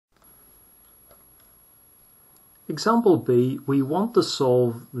Example B, we want to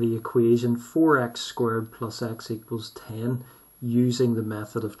solve the equation 4x squared plus x equals 10 using the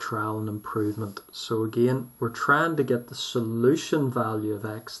method of trial and improvement. So again, we're trying to get the solution value of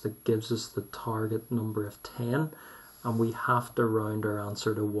x that gives us the target number of 10, and we have to round our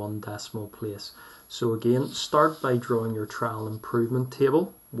answer to 1 decimal place. So again, start by drawing your trial and improvement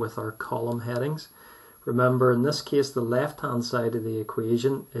table with our column headings. Remember, in this case, the left-hand side of the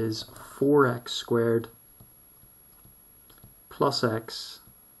equation is 4x squared plus x.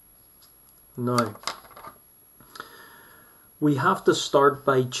 Now, we have to start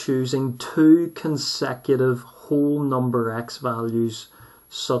by choosing two consecutive whole number x values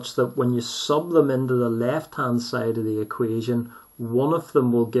such that when you sub them into the left-hand side of the equation, one of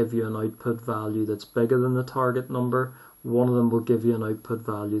them will give you an output value that's bigger than the target number, one of them will give you an output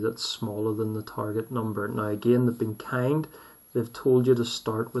value that's smaller than the target number. Now again, they've been kind, they've told you to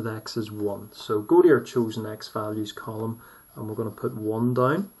start with x as 1. So go to your chosen x values column and we're going to put 1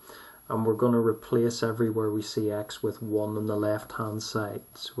 down. And we're going to replace everywhere we see x with 1 on the left hand side.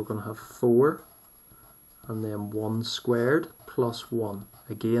 So we're going to have 4 and then 1 squared plus 1.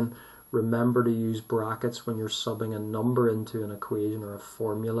 Again, remember to use brackets when you're subbing a number into an equation or a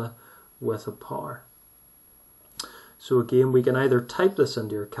formula with a power. So again, we can either type this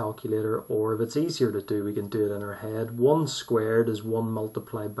into your calculator, or if it's easier to do, we can do it in our head. 1 squared is 1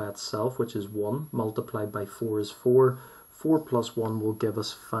 multiplied by itself, which is 1, multiplied by 4 is 4. 4 plus 1 will give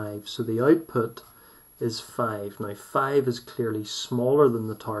us 5. So the output is 5. Now 5 is clearly smaller than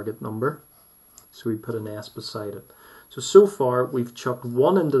the target number, so we put an S beside it. So far we've chucked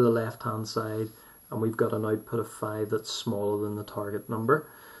 1 into the left hand side and we've got an output of 5 that's smaller than the target number.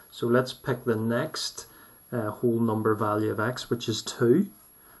 So let's pick the next whole number value of x, which is 2,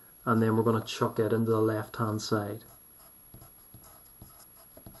 and then we're going to chuck it into the left hand side.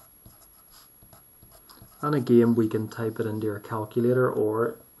 And again, we can type it into your calculator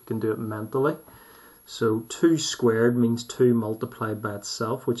or we can do it mentally. So 2 squared means 2 multiplied by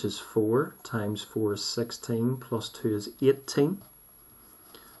itself, which is 4, times 4 is 16, plus 2 is 18.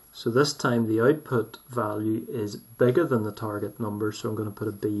 So this time the output value is bigger than the target number, so I'm going to put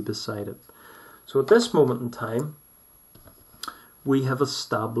a B beside it. So at this moment in time, we have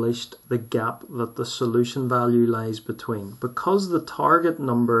established the gap that the solution value lies between. Because the target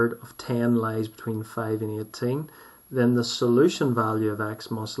number of 10 lies between 5 and 18, then the solution value of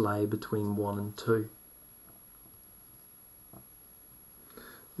x must lie between 1 and 2.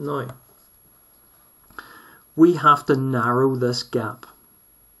 Now, we have to narrow this gap.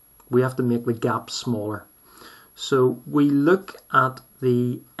 We have to make the gap smaller. So we look at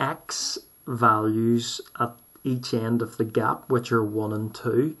the x values at each end of the gap, which are 1 and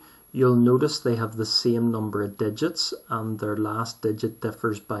 2. You'll notice they have the same number of digits and their last digit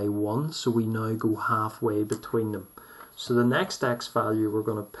differs by 1, so we now go halfway between them. So the next x value we're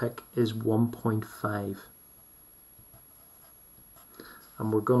going to pick is 1.5.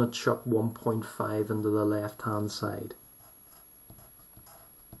 And we're going to chuck 1.5 into the left hand side.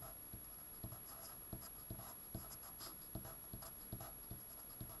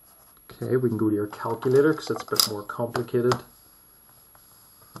 Okay, we can go to your calculator because it's a bit more complicated.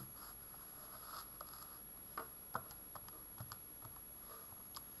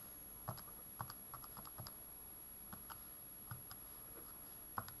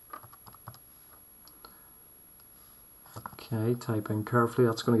 Okay, type in carefully.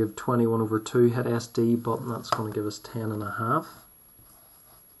 That's going to give 21 over 2. Hit SD button, that's going to give us 10.5.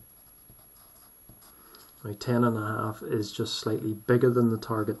 Now 10.5 is just slightly bigger than the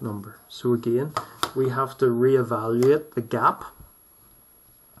target number. So again, we have to reevaluate the gap.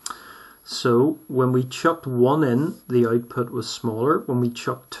 So when we chucked 1 in, the output was smaller. When we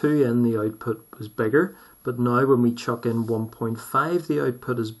chucked 2 in, the output was bigger. But now when we chuck in 1.5, the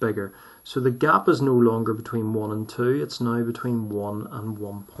output is bigger. So the gap is no longer between 1 and 2, it's now between 1 and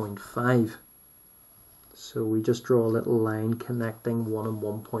 1.5. So we just draw a little line connecting 1 and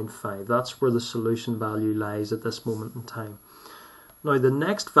 1.5. That's where the solution value lies at this moment in time. Now the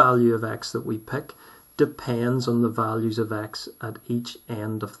next value of x that we pick depends on the values of x at each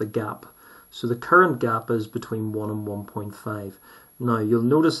end of the gap. So the current gap is between 1 and 1.5. Now you'll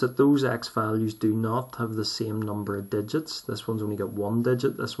notice that those x values do not have the same number of digits. This one's only got 1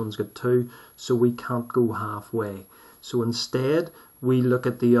 digit, this one's got 2, so we can't go halfway. So instead, we look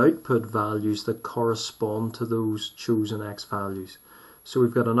at the output values that correspond to those chosen x values. So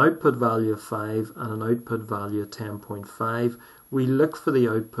we've got an output value of 5 and an output value of 10.5. We look for the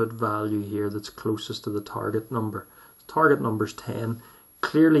output value here that's closest to the target number. The target number is 10.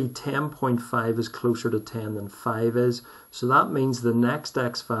 Clearly 10.5 is closer to 10 than 5 is, so that means the next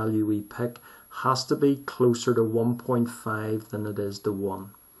x value we pick has to be closer to 1.5 than it is to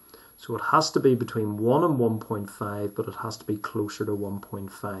 1. So it has to be between 1 and 1.5, but it has to be closer to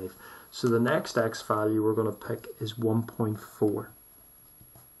 1.5. So the next x value we're going to pick is 1.4.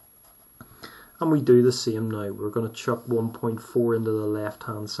 And we do the same now. We're going to chuck 1.4 into the left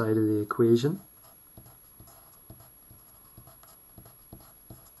hand side of the equation.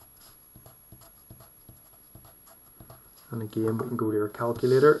 And again, we can go to our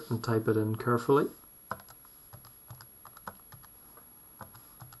calculator and type it in carefully.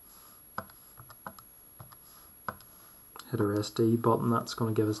 Hit our SD button, that's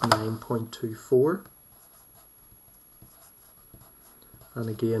going to give us 9.24. And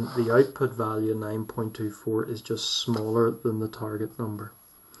again, the output value 9.24 is just smaller than the target number.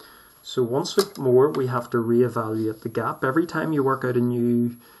 So once more, we have to reevaluate the gap. Every time you work out a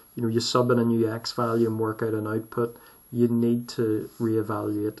new, you sub in a new x value and work out an output, you need to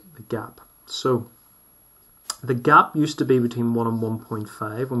reevaluate the gap. So the gap used to be between 1 and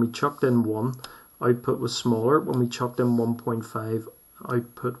 1.5. When we chucked in 1, output was smaller. When we chucked in 1.5,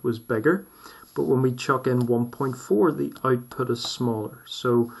 output was bigger. But when we chuck in 1.4, the output is smaller.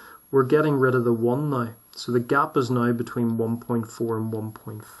 So we're getting rid of the 1 now. So the gap is now between 1.4 and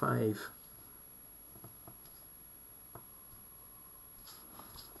 1.5.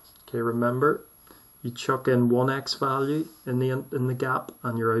 Okay, remember, you chuck in one x value in the gap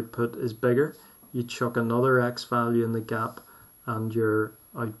and your output is bigger. You chuck another x value in the gap and your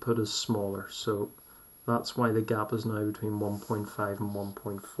output is smaller. So that's why the gap is now between 1.5 and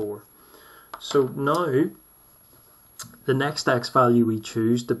 1.4. So now the next x value we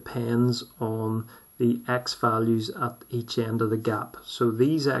choose depends on the x values at each end of the gap. So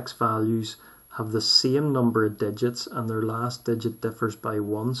these x values have the same number of digits and their last digit differs by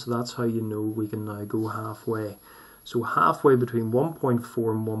 1, so that's how you know we can now go halfway. So halfway between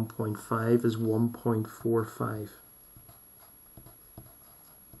 1.4 and 1.5 is 1.45.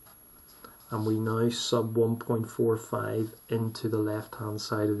 And we now sub 1.45 into the left hand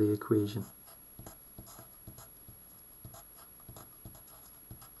side of the equation.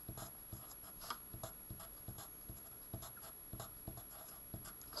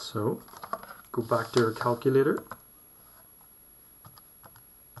 So go back to our calculator.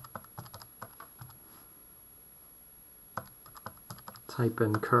 Type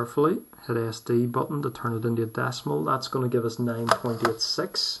in carefully, hit SD button to turn it into a decimal. That's going to give us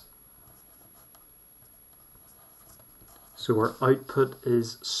 9.86. So our output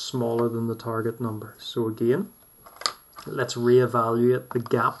is smaller than the target number. So again, let's reevaluate the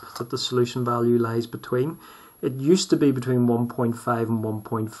gap that the solution value lies between. It used to be between 1.5 and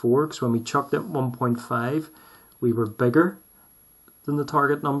 1.4, because when we chucked in 1.5, we were bigger than the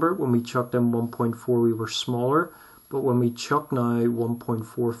target number. When we chucked in 1.4, we were smaller. But when we chuck now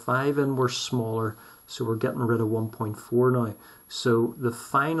 1.45 in, we're smaller. So we're getting rid of 1.4 now. So the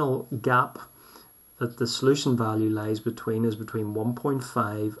final gap that the solution value lies between is between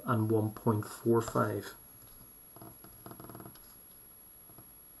 1.5 and 1.45.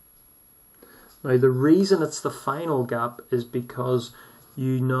 Now the reason it's the final gap is because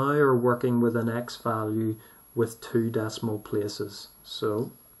you now are working with an x value with 2 decimal places.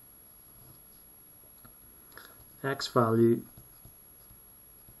 So x value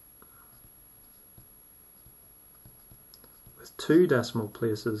with 2 decimal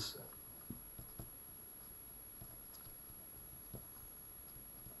places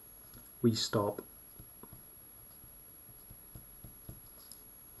we stop.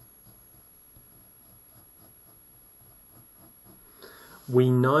 We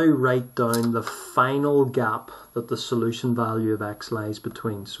now write down the final gap that the solution value of x lies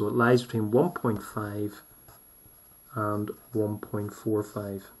between. So it lies between 1.5 and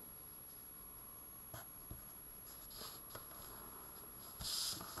 1.45.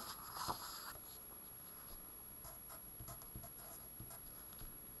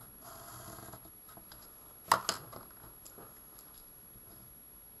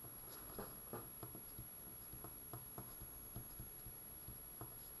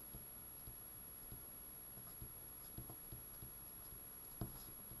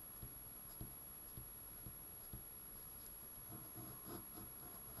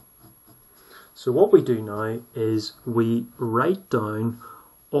 So what we do now is we write down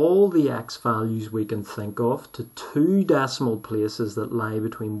all the x values we can think of to 2 decimal places that lie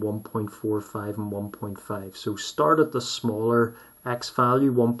between 1.45 and 1.5. So start at the smaller x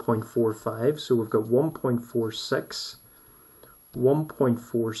value, 1.45. So we've got 1.46,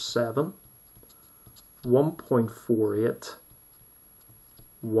 1.47, 1.48,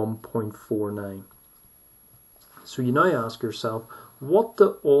 1.49. So you now ask yourself, what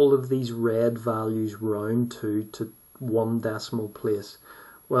do all of these red values round to one decimal place?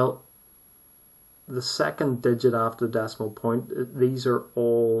 Well, the second digit after the decimal point, these are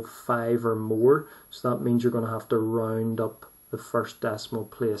all 5 or more, so that means you're going to have to round up the first decimal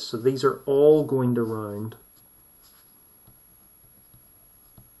place. So these are all going to round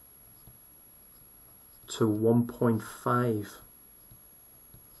to 1.5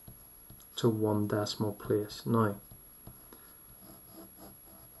 to one decimal place. Now,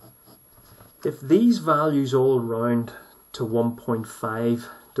 if these values all round to 1.5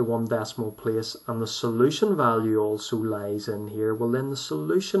 to one decimal place and the solution value also lies in here, well then the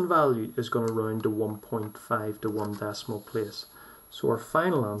solution value is going to round to 1.5 to one decimal place. So our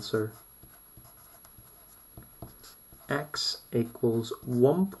final answer, x equals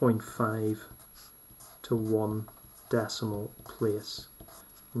 1.5 to one decimal place.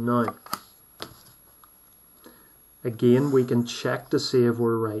 Now, again we can check to see if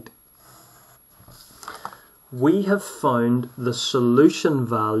we're right. We have found the solution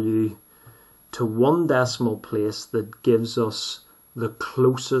value to one decimal place that gives us the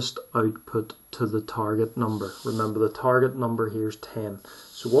closest output to the target number. Remember, the target number here is 10.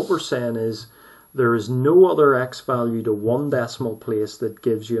 So what we're saying is there is no other x value to one decimal place that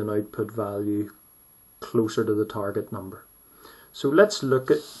gives you an output value closer to the target number. So let's look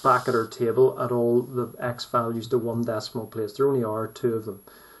back at our table at all the x values to one decimal place. There only are 2 of them.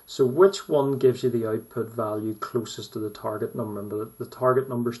 So which one gives you the output value closest to the target number? Remember, the target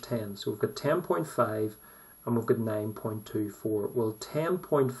number is 10. So we've got 10.5 and we've got 9.24. Well,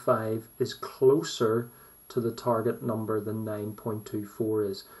 10.5 is closer to the target number than 9.24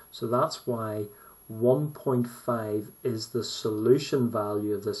 is. So that's why 1.5 is the solution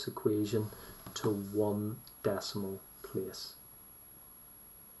value of this equation to one decimal place.